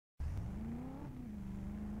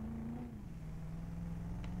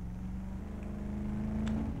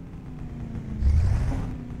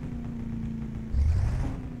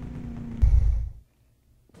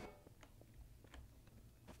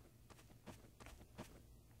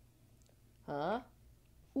Huh?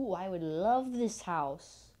 Ooh, I would love this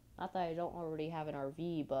house. Not that I don't already have an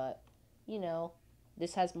RV, but, you know,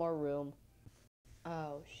 this has more room.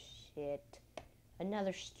 Oh, shit.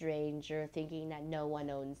 Another stranger thinking that no one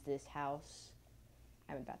owns this house.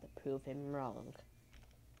 I'm about to prove him wrong.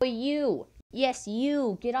 Oh, you! Yes,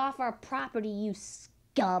 you! Get off our property, you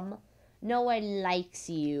scum! No one likes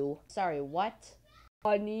you. Sorry, what?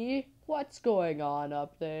 Honey, what's going on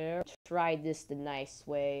up there? Tried this the nice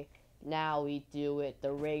way. Now we do it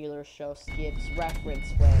the regular show skips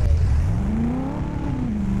reference way.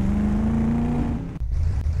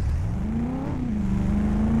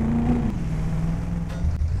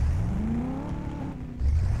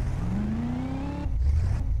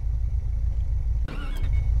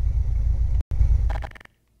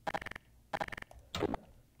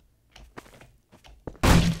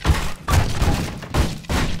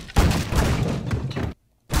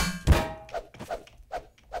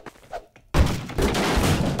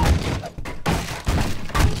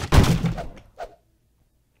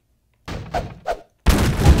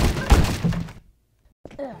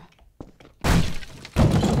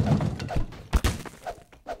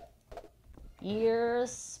 You're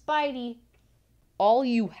Spidey. All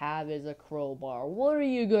you have is a crowbar. What are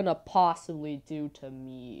you gonna possibly do to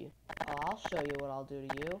me? Oh, I'll show you what I'll do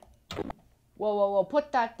to you. Whoa, whoa, whoa,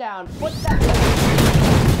 put that down. Put that down.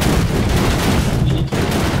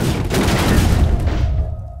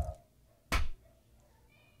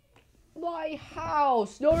 My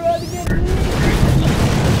house. Don't run to get me.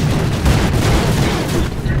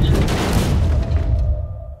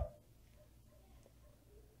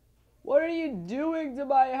 What are you doing to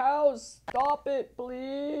my house? Stop it,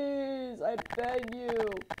 please. I beg you.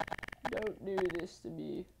 Don't do this to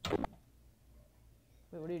me.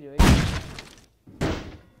 Wait, what are you doing?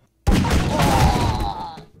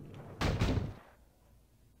 Oh!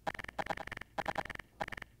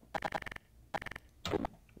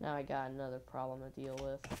 Now I got another problem to deal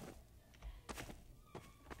with.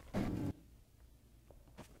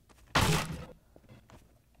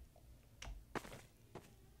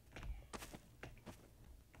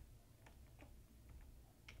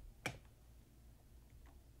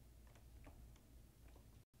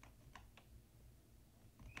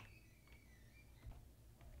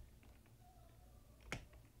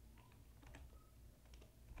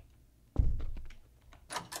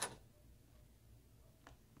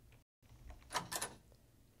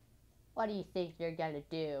 What do you think you're gonna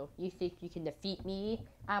do? You think you can defeat me?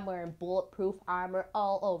 I'm wearing bulletproof armor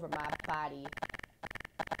all over my body.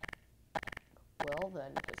 Well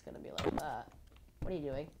then, if it's gonna be like that. What are you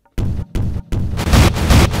doing?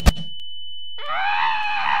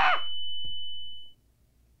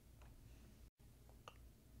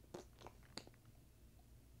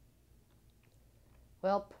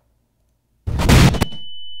 Welp.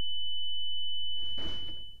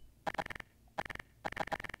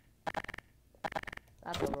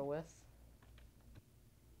 That's over with.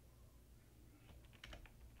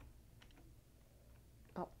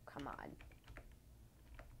 Oh, come on.